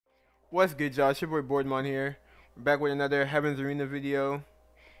What's good, y'all? It's your boy boredmon here. We're back with another Heaven's Arena video.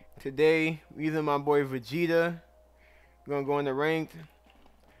 Today, we're using my boy Vegeta. We're gonna go in the ranked,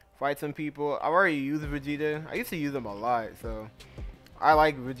 fight some people. I've already used Vegeta. I used to use him a lot, so I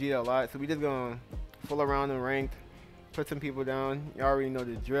like Vegeta a lot. So we just gonna fool around in ranked, put some people down. You already know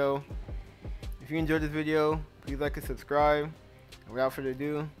the drill. If you enjoyed this video, please like and subscribe. And without further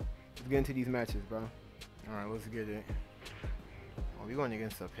ado, let's get into these matches, bro. Alright, let's get it. Oh, we going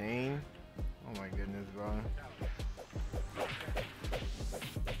against a pain. Oh my goodness, bro.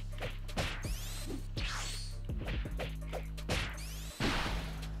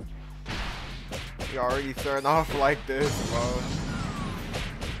 We already starting off like this, bro.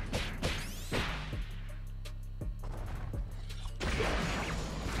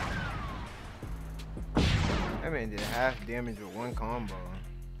 That man did half damage with one combo.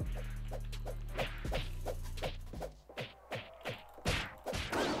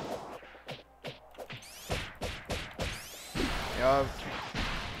 Yup.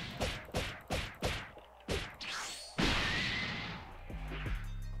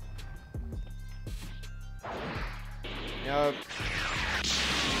 Yup.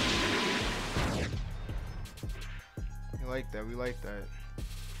 We like that, we like that.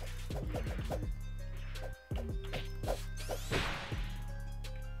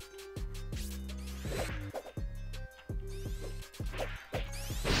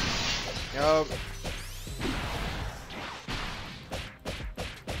 Yup.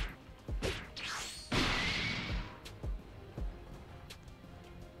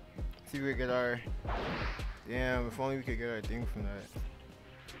 See if we get our... Damn, if only we could get our thing from that.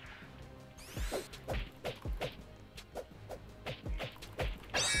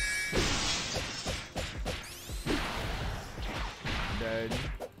 Dead.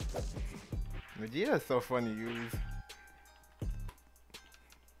 Vegeta's so fun to use.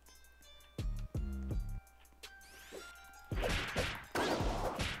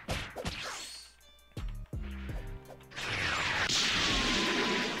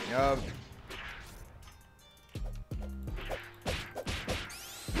 Yup.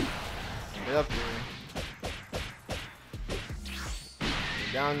 Get up there.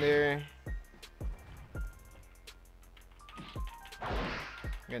 Get down there.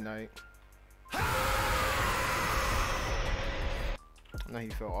 Good night. Now he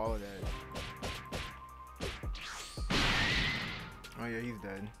felt all of that. Oh yeah, he's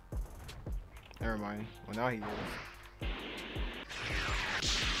dead. Never mind. Well, now he is.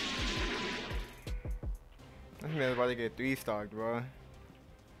 This man's about to get 3-stocked, bro.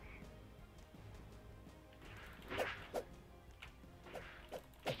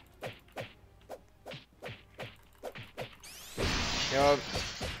 Yup.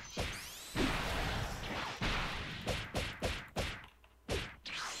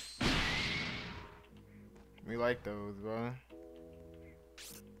 We like those, bro.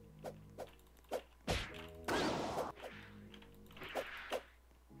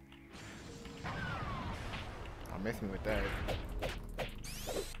 Don't miss me with that.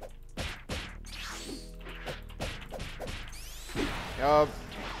 Yup.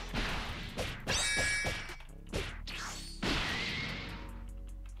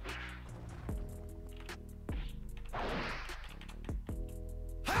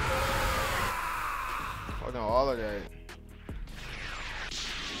 Oh no, all of that.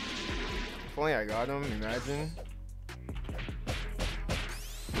 If only I got him, imagine.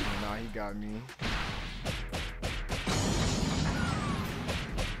 Oh, nah, he got me.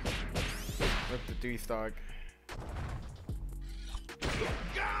 Rip the 3-stock.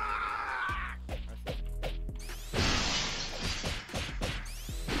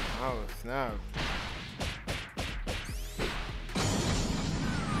 Oh, snap.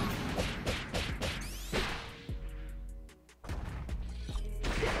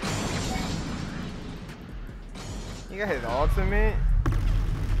 He got his ultimate.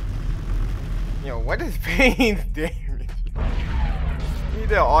 Yo, what is Pain's damage? He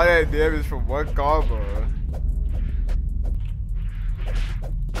did all that damage from one combo.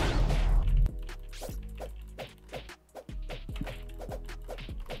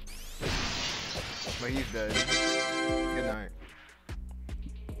 But he's dead. Good night.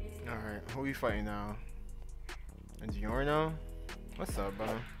 Alright, who we fighting now? Giorno? What's up, bro?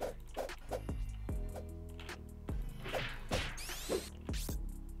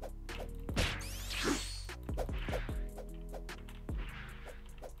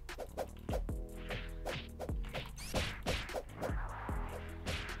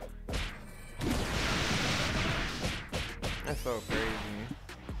 That's so crazy.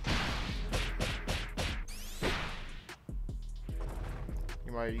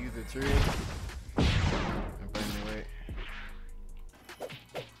 You I use the tree and burn the way.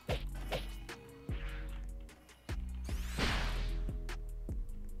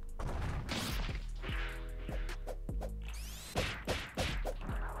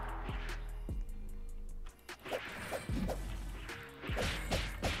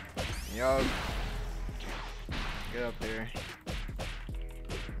 Yup. Get up there.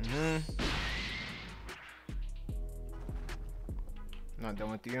 Not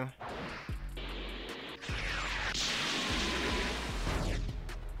done with you.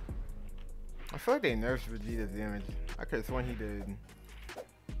 I feel like they nerfed Vegeta's damage. I could have sworn he did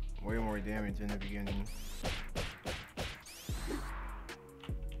way more damage in the beginning.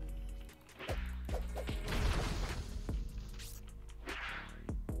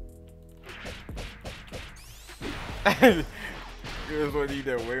 Here's what he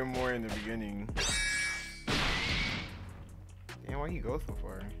did way more in the beginning. Damn, why he go so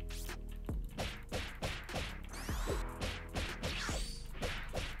far?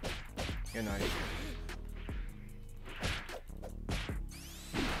 You're nice.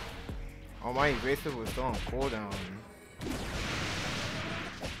 Oh, my evasive was still on cooldown.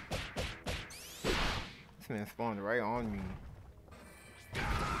 This man spawned right on me.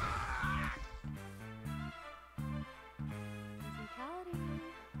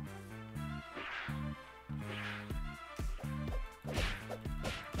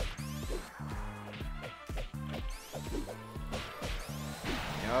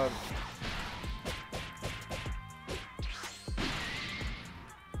 Yup.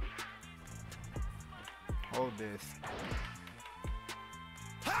 Hold this.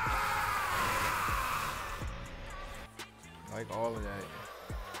 Like all of that.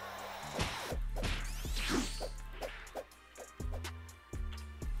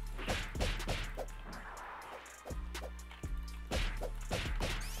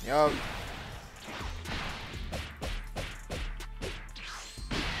 Yup.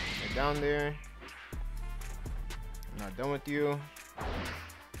 Get down there. I'm not done with you.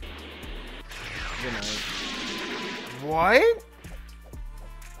 Good night. What?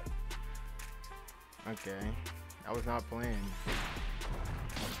 Okay. I was not playing.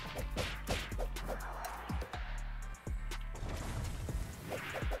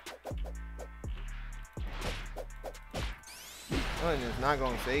 Nothing is not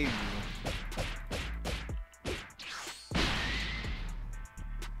gonna save you.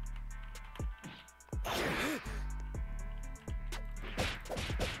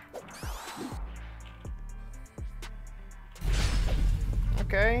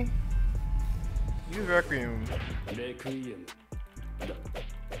 Okay. Use Requiem. Requiem.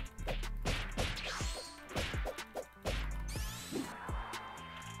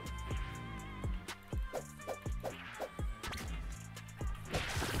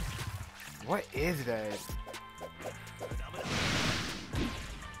 What is that?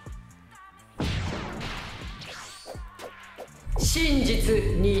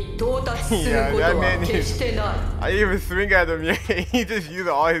 Yeah, that man is, I didn't even swing at him yet. He just used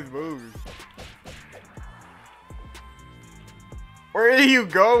all his moves. Where are you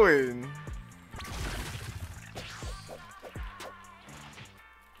going?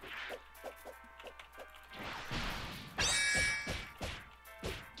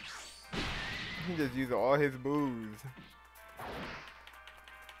 He just used all his moves.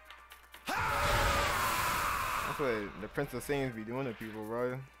 That's what the Prince of Saiyans be doing to people,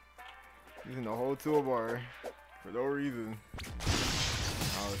 bro. Using the whole toolbar for no reason.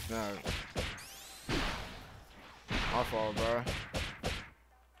 Oh snap. My fault, bro.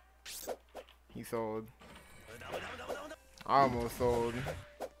 He sold. I almost sold.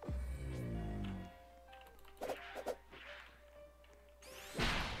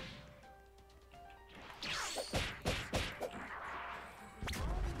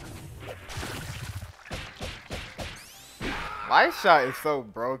 Light shot is so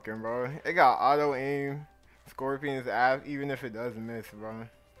broken, bro. It got auto aim, Scorpion's ass, even if it does miss, bro.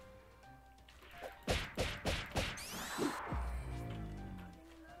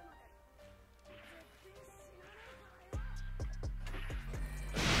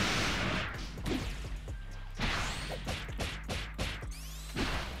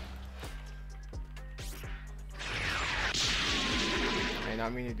 I did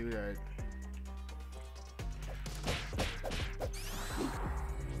not mean to do that.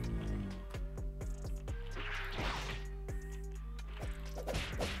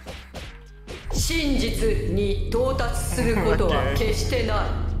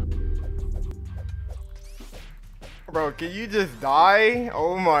 Bro, can you just die?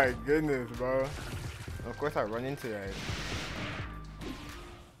 Oh my goodness, bro. Of course I run into that.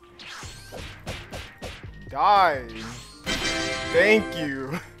 Die. Thank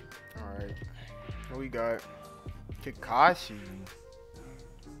you. Alright. What we got? Kakashi.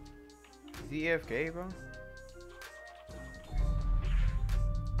 Is he AFK, bro?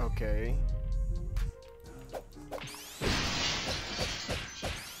 Okay.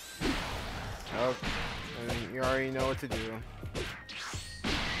 Oh, I mean, you already know what to do.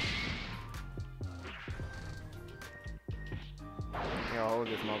 Yeah, hold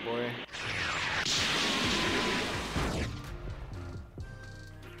this, my boy.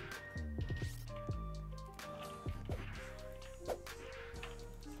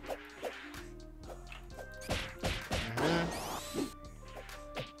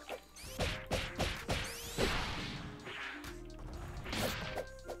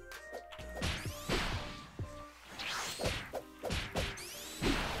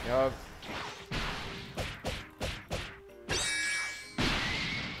 Yup.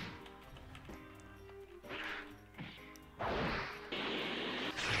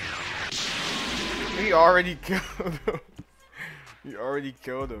 He already killed him. He already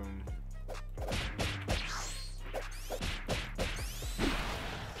killed him.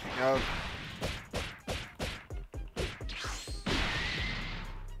 Yup.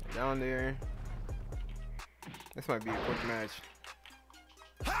 Down there. This might be a quick match.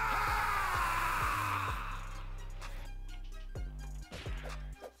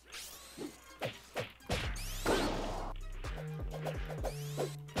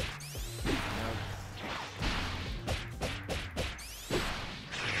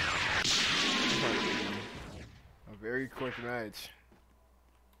 A very quick match.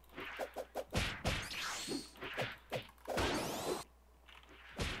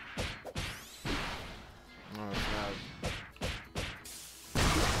 Oh snap.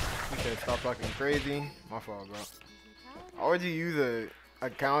 You said stop talking crazy. My fault, bro. Why would you use a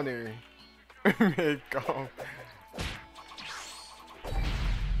counter mid-comp?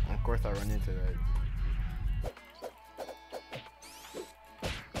 Of course I run into that.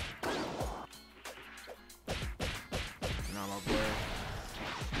 Nah, my boy.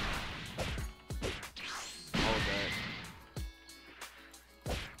 Hold that.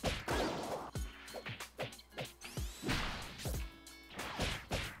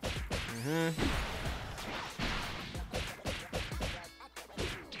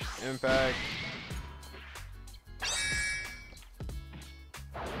 Impact.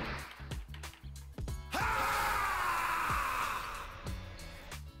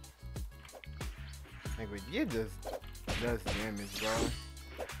 Like Vegeta just does damage, bro.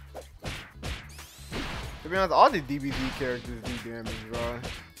 To be honest, all the DBZ characters do damage, bro.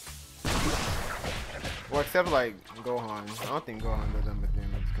 Well, except like Gohan. I don't think Gohan does that much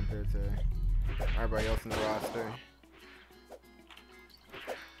damage compared to everybody else in the roster.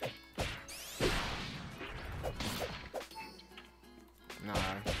 Nah.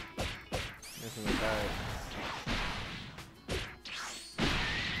 This isn't bad.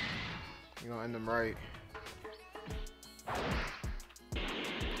 You gonna end them right.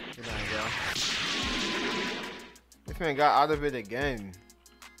 Get down, bro. This man got out of it again.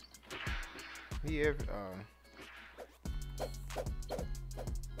 He ever,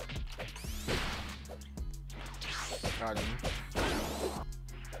 got him.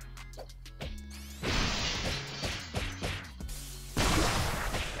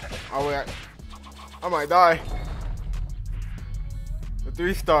 Oh wait, I might die. The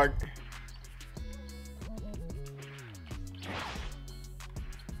 3-star.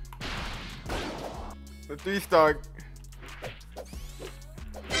 The 3-star.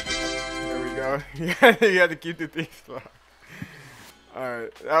 There we go. You had to keep the 3-star.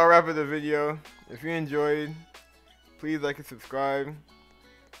 Alright, that'll wrap up the video. If you enjoyed, please like and subscribe. This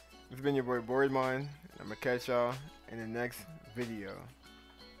has been your boy boredmon. I'm gonna catch y'all in the next video.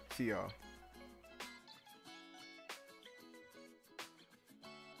 See y'all.